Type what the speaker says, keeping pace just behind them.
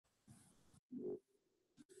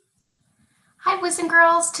Hi, boys and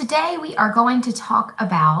girls. Today we are going to talk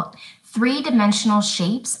about three-dimensional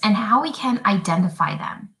shapes and how we can identify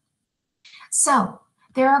them. So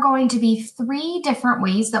there are going to be three different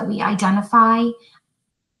ways that we identify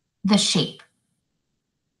the shape.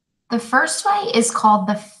 The first way is called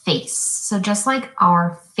the face. So just like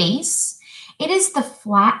our face, it is the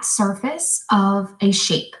flat surface of a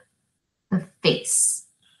shape, the face.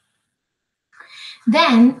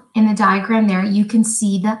 Then in the diagram there, you can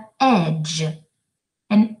see the edge.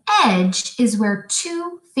 An edge is where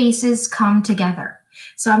two faces come together.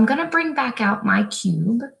 So I'm going to bring back out my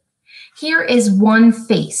cube. Here is one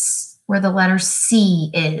face where the letter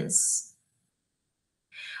C is.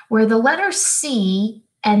 Where the letter C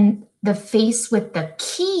and the face with the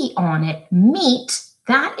key on it meet,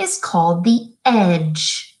 that is called the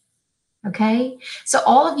edge. Okay, so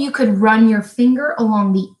all of you could run your finger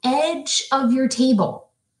along the edge of your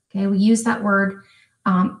table. Okay, we use that word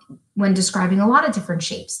when describing a lot of different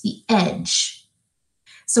shapes, the edge.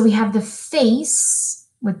 So we have the face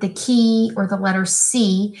with the key or the letter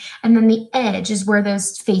C, and then the edge is where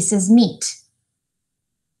those faces meet.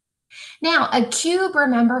 Now, a cube,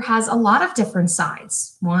 remember, has a lot of different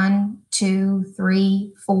sides. 1, 2,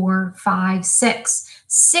 3, 4, 5, 6.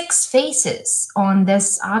 6 faces on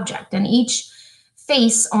this object, and each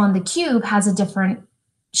face on the cube has a different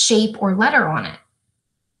shape or letter on it.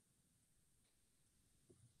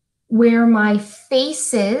 Where my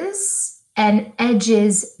faces and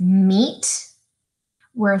edges meet,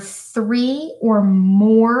 where 3 or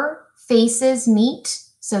more faces meet,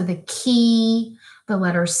 so the key, the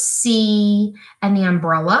letter C, and the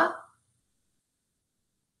umbrella,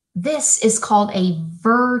 this is called a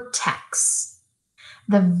vertex.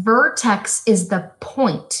 The vertex is the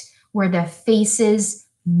point where the faces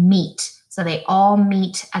meet. So they all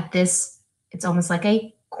meet at this, it's almost like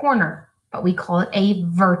a corner, but we call it a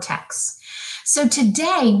vertex. So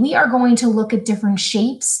today we are going to look at different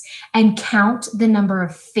shapes and count the number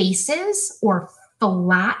of faces or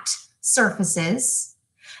flat surfaces,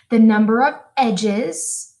 the number of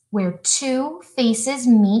edges where two faces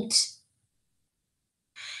meet,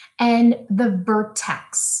 and the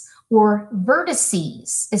vertex or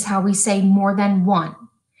vertices is how we say more than one,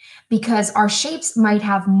 because our shapes might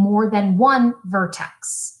have more than one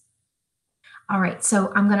vertex. All right,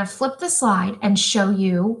 so I'm going to flip the slide and show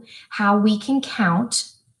you how we can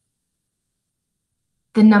count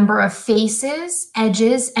the number of faces,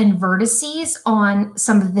 edges, and vertices on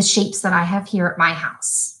some of the shapes that I have here at my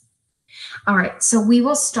house. All right, so we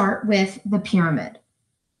will start with the pyramid.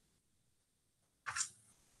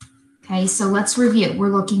 Okay, so let's review. We're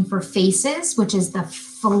looking for faces, which is the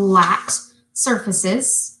flat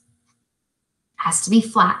surfaces. Has to be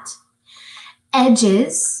flat.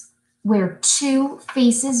 Edges, where two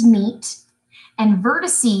faces meet, and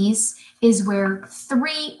vertices is where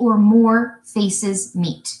 3 or more faces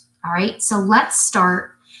meet. All right, so let's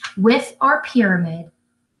start with our pyramid,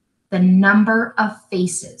 the number of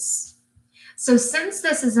faces. So since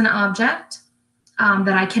this is an object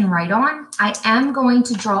that I can write on, I am going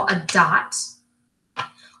to draw a dot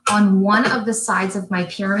on one of the sides of my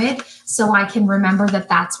pyramid so I can remember that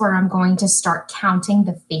that's where I'm going to start counting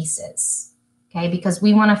the faces. Okay, because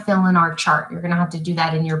we want to fill in our chart. You're going to have to do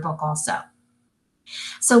that in your book also.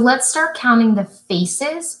 So let's start counting the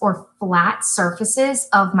faces or flat surfaces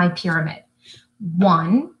of my pyramid.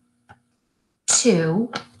 1,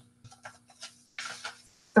 2,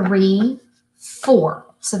 3, 4.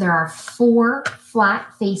 So there are 4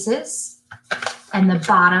 flat faces, and the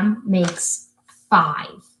bottom makes 5.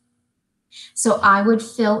 So I would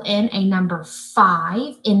fill in a number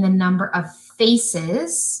 5 in the number of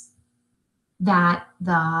faces that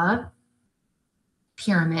the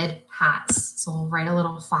pyramid has. So we'll write a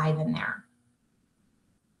little 5 in there.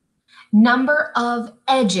 Number of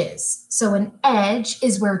edges. So an edge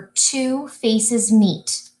is where two faces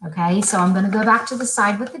meet. Okay, so I'm going to go back to the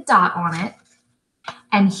side with the dot on it.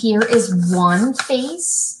 And here is one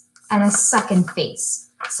face and a second face.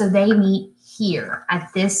 So they meet here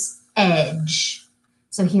at this edge.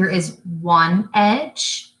 So here is one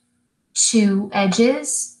edge, 2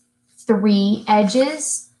 edges, 3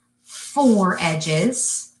 edges, 4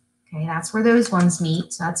 edges. Okay, that's where those ones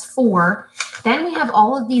meet. So that's 4. Then we have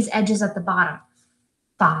all of these edges at the bottom.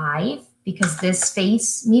 5, because this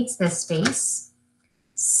face meets this face.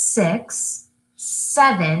 6,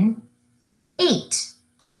 7, 8.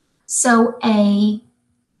 So a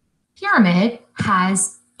pyramid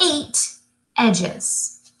has 8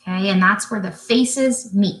 edges. Okay, and that's where the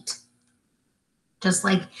faces meet. Just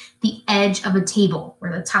like the edge of a table,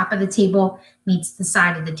 where the top of the table meets the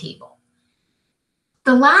side of the table.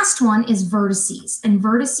 The last one is vertices, and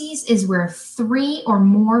vertices is where 3 or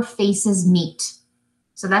more faces meet.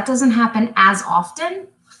 So that doesn't happen as often,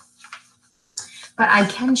 but I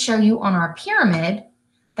can show you on our pyramid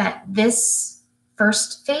that this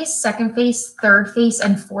first face, second face, third face,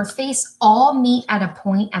 and fourth face all meet at a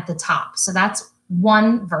point at the top. So that's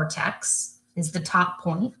one vertex, is the top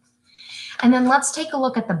point. And then let's take a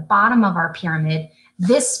look at the bottom of our pyramid.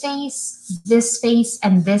 This face,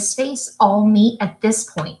 and this face all meet at this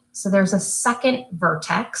point. So there's a second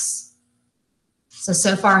vertex.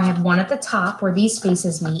 So far I have one at the top where these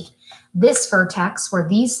faces meet. This vertex where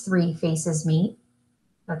these 3 faces meet.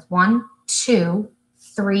 That's 1, 2,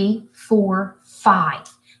 3, 4, 5.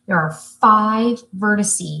 There are 5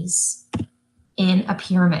 vertices in a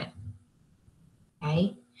pyramid.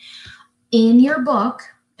 Okay. In your book,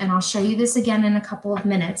 and I'll show you this again in a couple of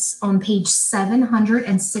minutes, on page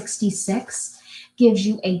 766 gives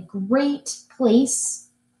you a great place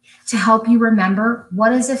to help you remember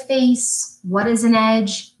what is a face, what is an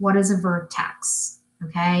edge, what is a vertex,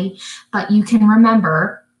 okay? But you can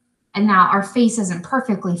remember, and now our face isn't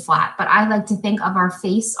perfectly flat, but I like to think of our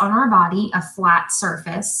face on our body, a flat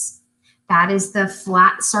surface. That is the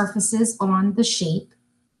flat surfaces on the shape.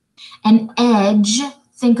 An edge,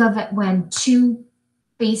 think of it when 2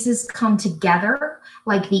 faces come together,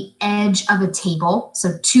 like the edge of a table.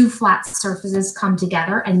 So 2 flat surfaces come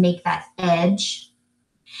together and make that edge.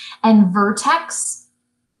 And vertex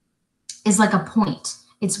is like a point.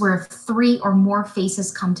 It's where 3 or more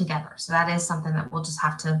faces come together. So that is something that we'll just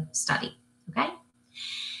have to study, okay?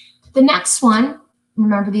 The next one,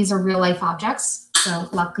 remember these are real life objects. So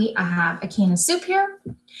luckily I have a can of soup here.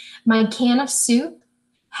 My can of soup,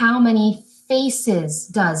 how many faces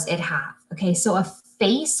does it have? Okay, so a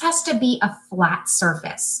face has to be a flat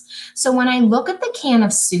surface. So when I look at the can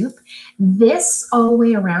of soup, this all the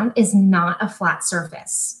way around is not a flat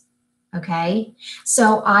surface. Okay,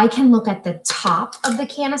 so I can look at the top of the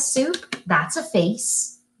can of soup, that's a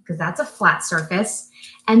face, because that's a flat surface,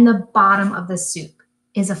 and the bottom of the soup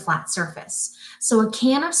is a flat surface. So a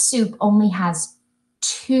can of soup only has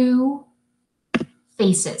 2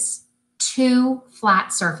 faces, 2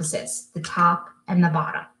 flat surfaces, the top and the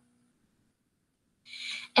bottom.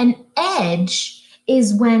 An edge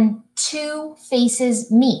is when 2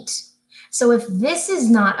 faces meet. So if this is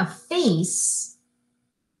not a face,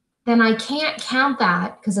 then I can't count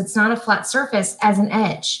that, because it's not a flat surface, as an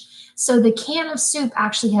edge. So the can of soup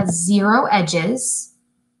actually has 0 edges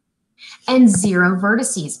and 0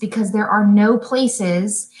 vertices, because there are no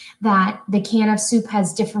places that the can of soup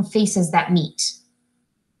has different faces that meet.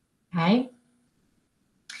 Okay?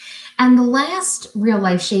 And the last real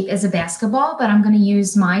life shape is a basketball, but I'm going to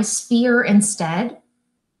use my sphere instead.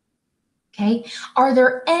 Okay, are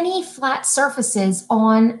there any flat surfaces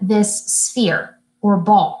on this sphere or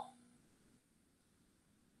ball?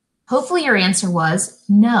 Hopefully your answer was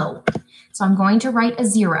no. So I'm going to write a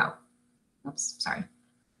 0. Oops, sorry.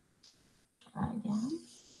 Try again.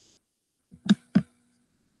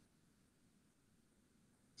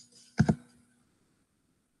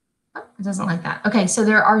 It doesn't like that. Okay, so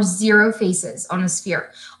there are 0 faces on a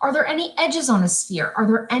sphere. Are there any edges on a sphere? Are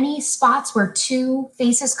there any spots where 2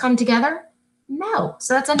 faces come together? No,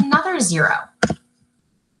 so that's another 0.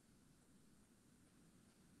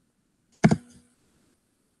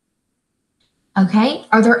 Okay,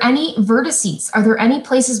 are there any vertices? Are there any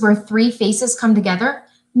places where 3 faces come together?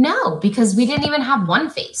 No, because we didn't even have 1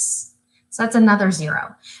 face. So that's another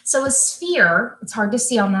 0. So a sphere, it's hard to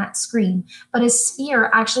see on that screen, but a sphere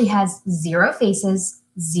actually has 0 faces,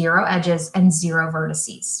 0 edges, and 0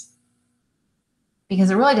 vertices, because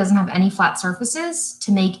it really doesn't have any flat surfaces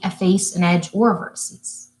to make a face, an edge, or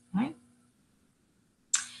vertices. Okay?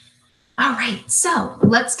 All right, so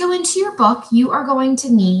let's go into your book. You are going to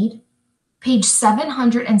need page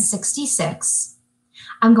 766.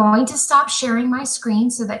 I'm going to stop sharing my screen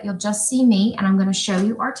so that you'll just see me, and I'm going to show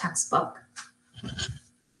you our textbook.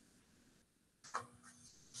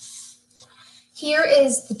 Here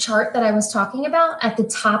is the chart that I was talking about at the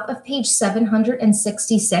top of page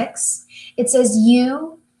 766. It says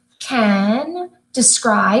you can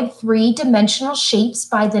describe 3-dimensional shapes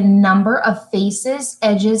by the number of faces,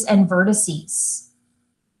 edges, and vertices.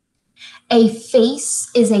 A face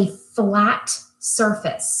is a flat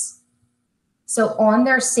surface. So on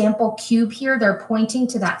their sample cube here, they're pointing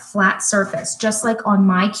to that flat surface. Just like on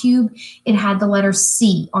my cube, it had the letter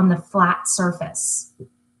C on the flat surface.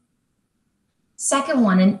 Second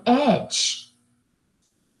one, an edge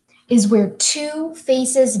is where 2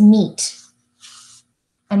 faces meet.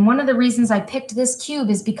 And one of the reasons I picked this cube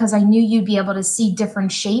is because I knew you'd be able to see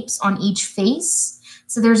different shapes on each face.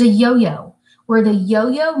 So there's a yo-yo Where the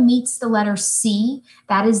yo-yo meets the letter C,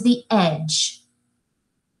 that is the edge.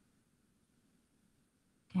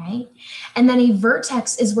 Okay, and then a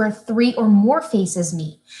vertex is where 3 or more faces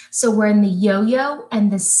meet. So when the yo-yo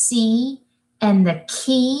and the C and the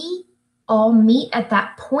key all meet at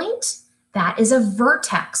that point, that is a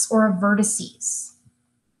vertex or a vertices.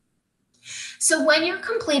 So when you're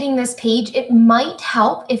completing this page, it might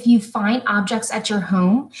help if you find objects at your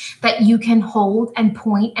home that you can hold and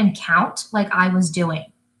point and count like I was doing.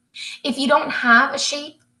 If you don't have a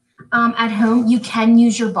shape at home, you can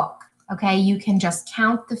use your book. Okay, you can just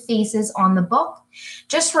count the faces on the book.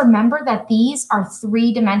 Just remember that these are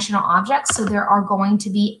 3-dimensional objects, so there are going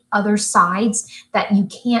to be other sides that you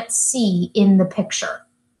can't see in the picture.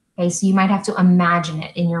 Okay, so you might have to imagine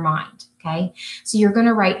it in your mind. Okay, so you're going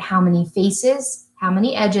to write how many faces, how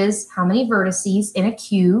many edges, how many vertices in a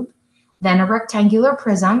cube, then a rectangular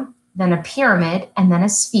prism, then a pyramid, and then a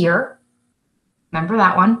sphere. Remember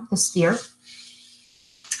that one, the sphere.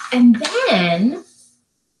 And then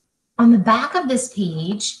on the back of this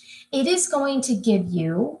page, it is going to give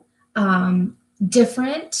you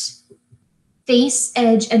different face,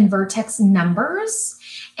 edge, and vertex numbers,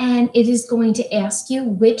 and it is going to ask you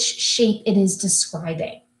which shape it is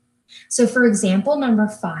describing. So for example, number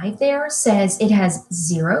 5 there says it has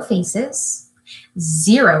 0 faces,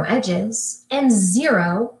 0 edges, and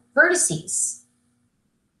 0 vertices,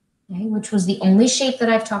 okay, which was the only shape that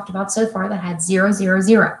I've talked about so far that had 0, 0,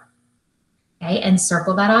 0. Okay, and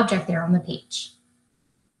circle that object there on the page.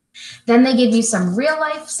 Then they give you some real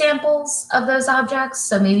life samples of those objects.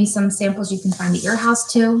 So maybe some samples you can find at your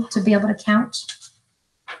house too, to be able to count.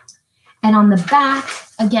 And on the back,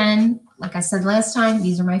 again, like I said last time,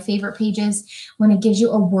 these are my favorite pages when it gives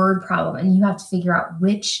you a word problem and you have to figure out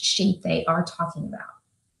which shape they are talking about.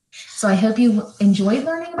 So I hope you enjoyed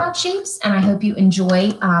learning about shapes, and I hope you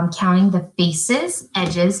enjoy counting the faces,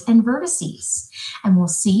 edges, and vertices. And we'll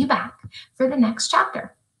see you back for the next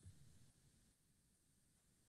chapter.